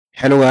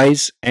Hello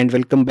guys and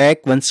welcome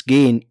back once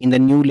again in the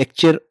new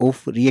lecture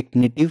of React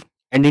Native,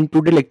 and in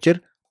today's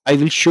lecture I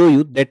will show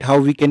you that how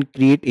we can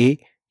create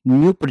a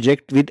new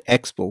project with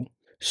Expo.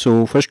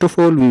 So first of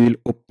all we will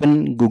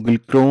open Google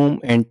Chrome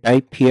and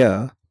type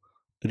here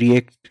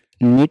React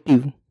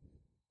Native.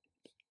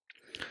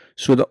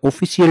 So the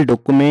official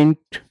document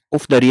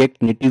of the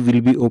React Native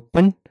will be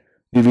open.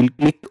 We will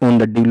click on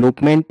the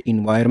development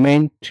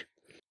environment.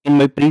 In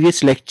my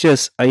previous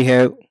lectures I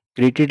have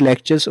created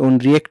lectures on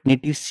React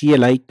Native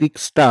CLI quick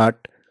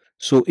start.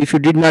 So if you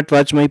did not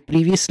watch my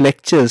previous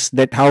lectures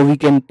that how we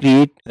can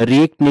create a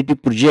React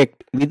Native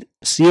project with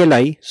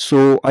CLI,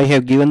 so I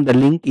have given the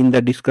link in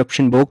the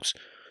description box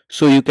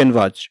so you can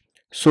watch.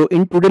 So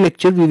in today's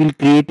lecture we will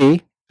create a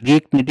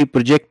React Native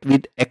project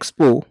with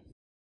Expo.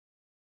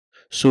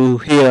 So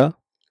here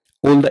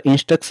all the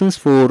instructions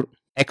for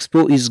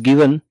Expo is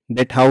given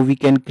that how we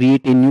can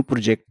create a new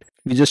project.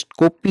 We just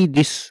copy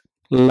this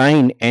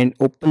line and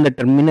open the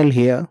terminal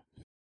here.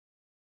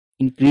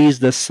 Increase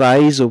the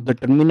size of the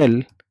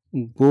terminal,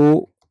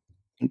 go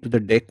into the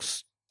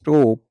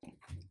desktop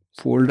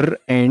folder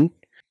and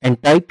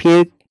type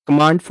here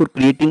command for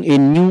creating a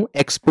new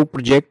Expo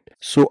project.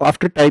 So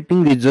after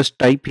typing we just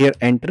type here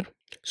enter.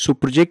 So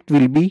project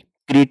will be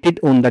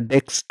created on the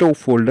desktop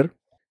folder.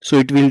 So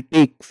it will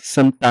take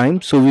some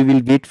time, so we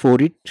will wait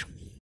for it.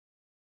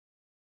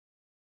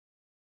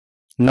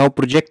 Now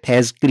project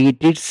has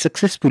created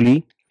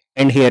successfully,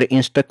 and here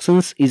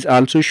instructions is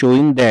also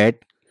showing that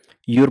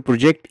your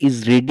project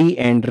is ready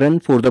and run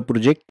for the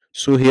project.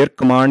 So here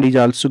command is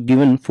also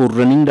given for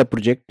running the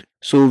project,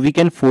 so we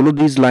can follow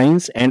these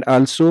lines, and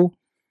also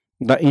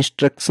the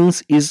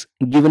instructions is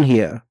given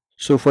here.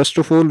 So first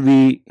of all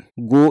we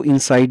go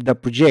inside the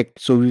project,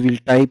 so we will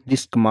type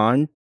this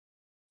command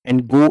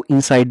and go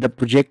inside the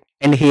project,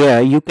 and here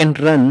you can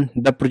run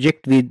the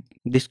project with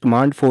this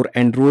command for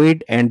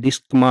Android and this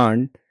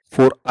command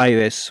for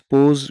iOS.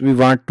 Suppose we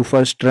want to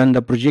first run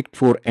the project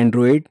for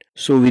Android,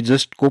 so we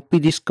just copy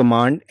this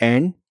command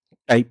and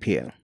type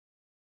here.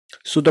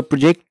 So the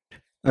project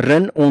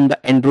run on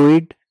the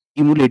Android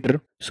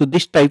emulator. So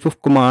this type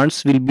of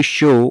commands will be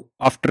show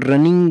after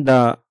running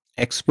the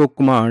Expo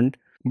command,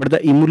 but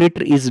the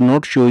emulator is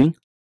not showing.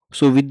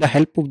 So with the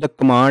help of the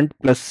command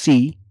plus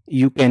C,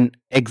 you can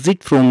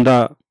exit from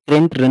the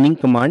current running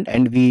command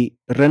and we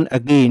run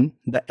again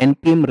the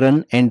npm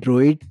run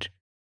Android.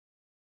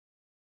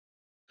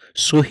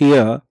 So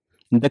here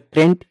the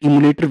current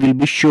emulator will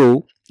be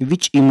show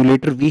which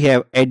emulator we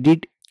have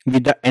added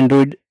with the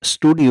Android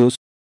Studios.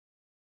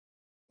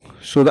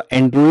 So the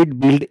Android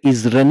build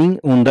is running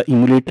on the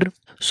emulator.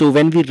 So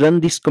when we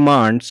run these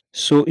commands,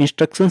 so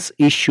instructions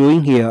is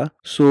showing here.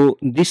 So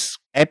this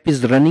app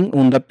is running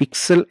on the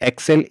Pixel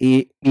XL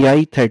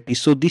AI 30.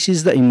 So this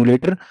is the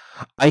emulator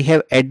I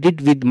have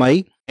added with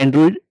my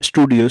Android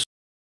Studios.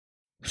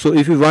 So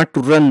if you want to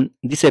run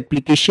this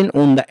application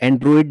on the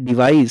Android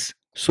device,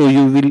 so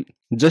you will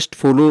just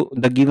follow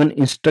the given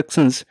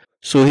instructions.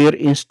 So here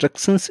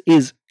instructions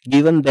is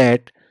given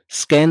that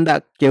scan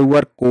the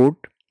QR code.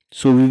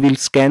 So we will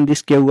scan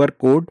this QR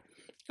code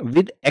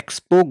with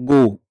Expo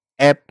Go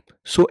app.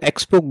 So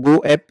Expo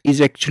Go app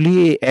is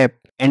actually a app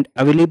and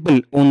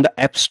available on the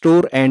App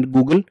Store and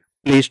Google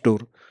Play Store.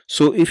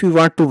 So if you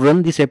want to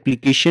run this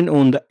application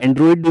on the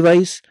Android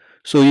device,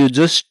 so you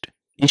just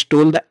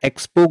install the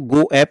Expo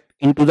Go app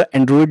into the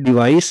Android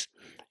device,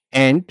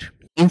 and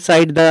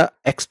inside the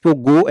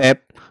Expo Go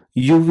app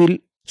you will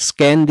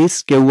scan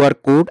this QR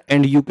code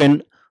and you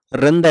can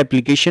run the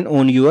application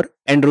on your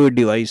Android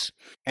device.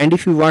 And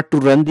if you want to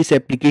run this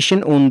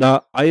application on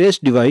the iOS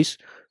device,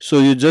 so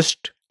you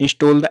just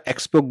install the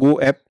Expo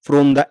Go app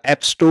from the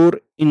App Store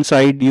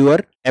inside your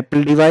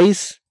Apple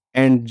device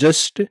and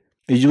just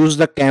use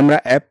the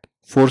camera app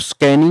for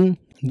scanning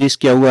this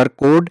QR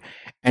code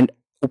and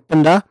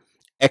open the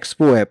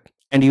Expo app,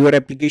 and your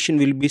application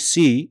will be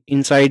see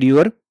inside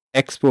your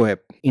Expo app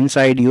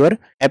inside your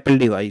Apple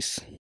device.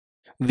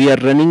 We are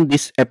running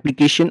this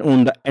application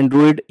on the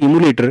Android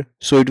emulator,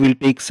 so it will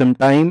take some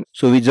time,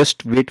 so we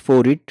just wait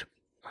for it.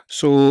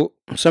 So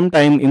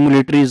sometime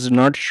emulator is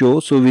not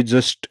show, so we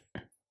just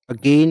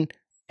again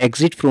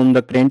exit from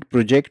the current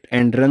project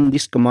and run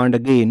this command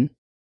again.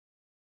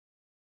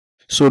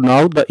 So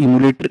now the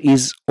emulator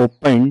is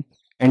opened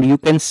and you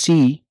can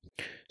see,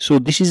 so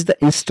this is the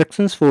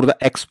instructions for the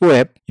Expo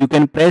app. You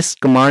can press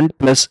command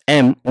plus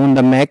M on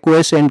the Mac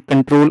OS and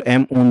control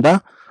M on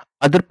the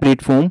other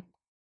platform.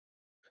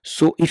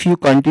 So if you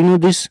continue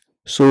this,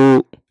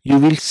 so you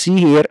will see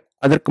here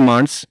other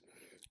commands.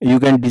 You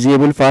can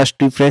disable fast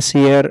refresh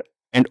here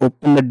and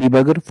open the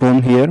debugger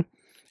from here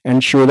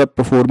and show the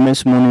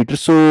performance monitor.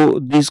 So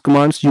these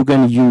commands you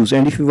can use,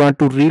 and if you want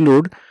to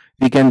reload,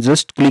 we can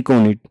just click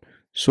on it.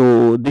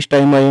 So this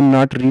time I am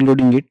not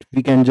reloading it.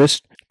 We can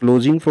just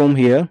closing from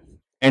here,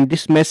 and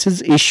this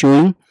message is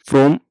showing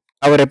from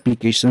our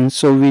application.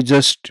 So we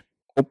just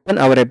open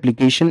our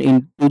application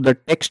into the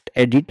text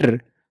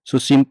editor. So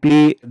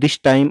simply this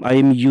time I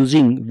am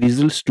using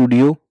Visual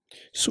Studio.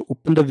 So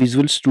open the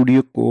Visual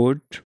Studio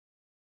Code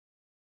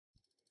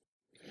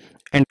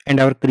and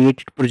our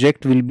created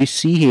project will be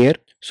see here.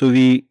 So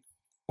we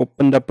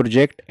open the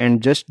project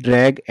and just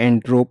drag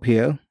and drop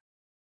here.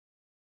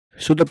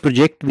 So the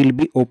project will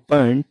be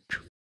opened.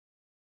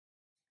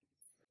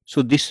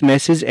 So this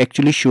message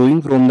actually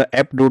showing from the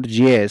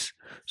app.js.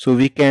 So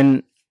we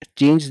can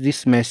change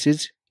this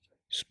message.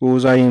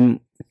 Suppose I am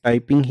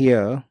typing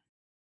here,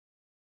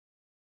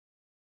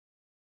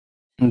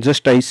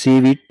 just I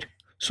save it.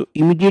 So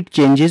immediate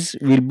changes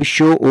will be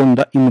show on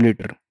the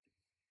emulator.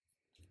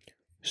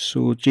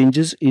 So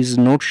changes is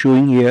not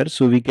showing here,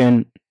 so we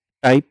can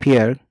type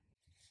here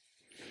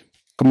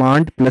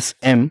command plus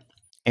M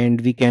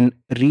and we can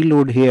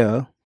reload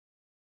here.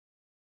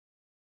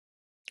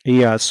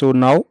 Yeah, so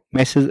now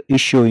message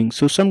is showing.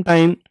 So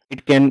sometime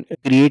it can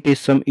create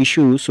some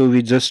issue, so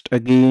we just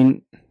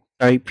again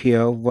type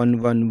here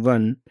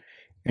 111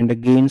 and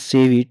again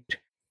save it.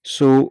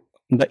 So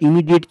the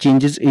immediate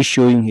changes is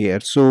showing here.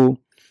 So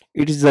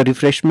it is the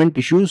refreshment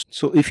issues.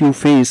 So if you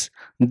face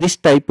this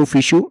type of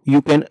issue,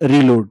 you can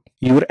reload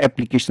your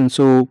application.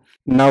 So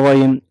now I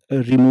am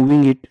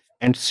removing it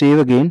and save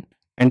again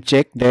and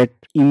check that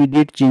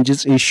immediate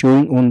changes is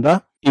showing on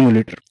the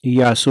emulator.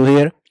 Yeah, so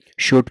here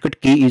shortcut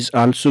key is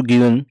also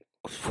given.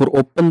 For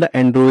open the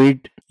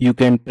Android, you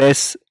can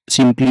press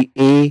simply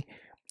A,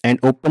 and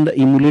open the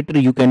emulator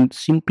you can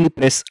simply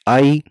press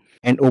I,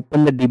 and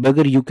open the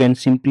debugger you can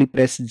simply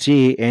press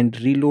J, and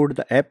reload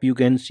the app you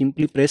can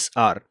simply press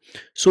R.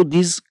 So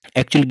these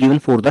actually given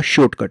for the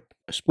shortcut.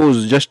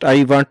 Suppose just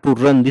I want to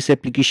run this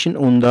application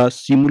on the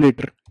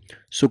simulator,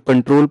 so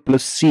Control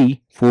plus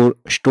C for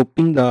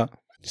stopping the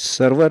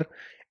server,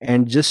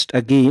 and just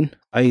again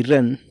I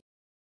run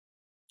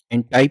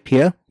and type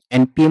here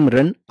npm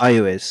run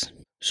iOS.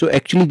 So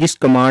actually this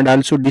command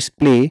also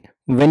display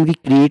when we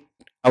create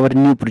our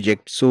new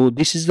project. So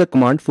this is the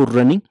command for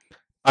running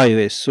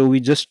iOS. So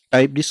we just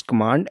type this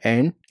command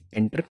and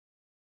enter.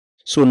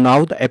 So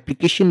now the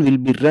application will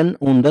be run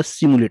on the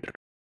simulator.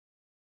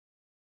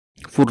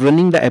 For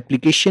running the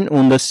application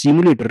on the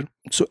simulator,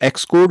 so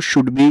Xcode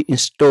should be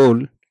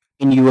installed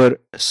in your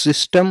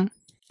system,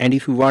 and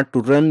if you want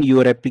to run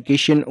your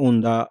application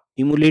on the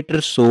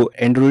emulator, so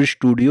Android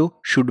Studio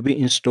should be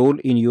installed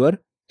in your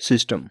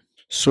system.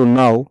 So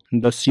now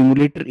the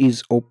simulator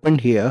is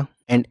opened here,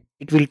 and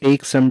it will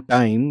take some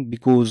time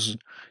because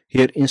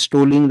here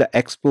installing the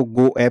Expo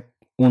Go app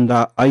on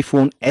the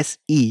iPhone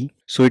SE,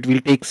 so it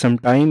will take some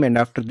time, and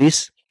after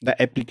this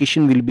the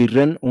application will be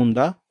run on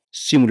the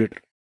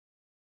simulator.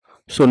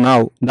 So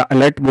now the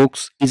alert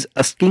box is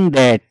asking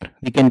that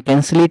we can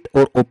cancel it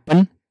or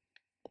open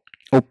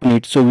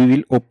it. So we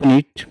will open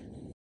it.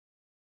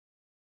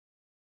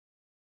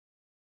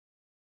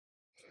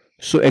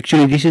 So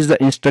actually this is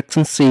the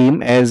instruction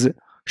same as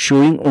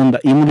showing on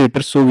the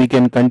emulator, so we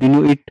can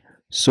continue it.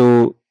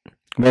 So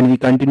when we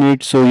continue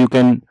it, so you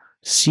can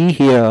see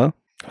here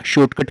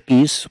shortcut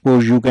keys.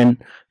 Suppose you can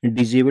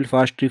disable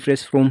fast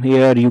refresh from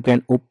here, you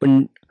can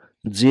open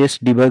JS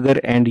debugger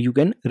and you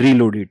can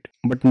reload it.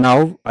 But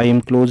now I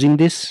am closing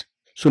this.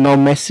 So now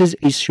message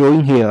is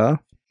showing here.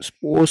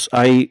 Suppose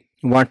I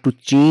want to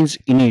change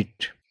in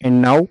it,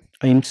 and now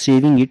I am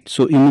saving it,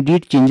 so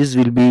immediate changes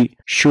will be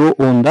show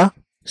on the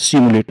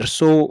simulator.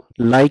 So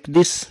like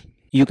this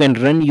you can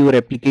run your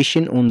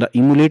application on the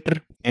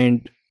emulator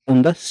and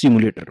on the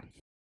simulator.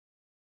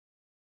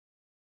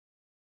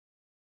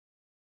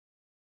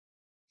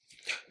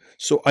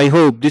 So I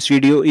hope this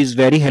video is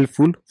very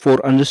helpful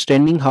for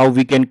understanding how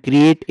we can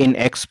create an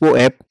Expo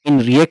app in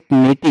React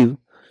Native.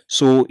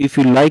 So if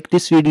you like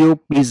this video,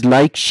 please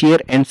like, share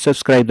and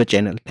subscribe the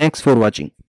channel. Thanks for watching.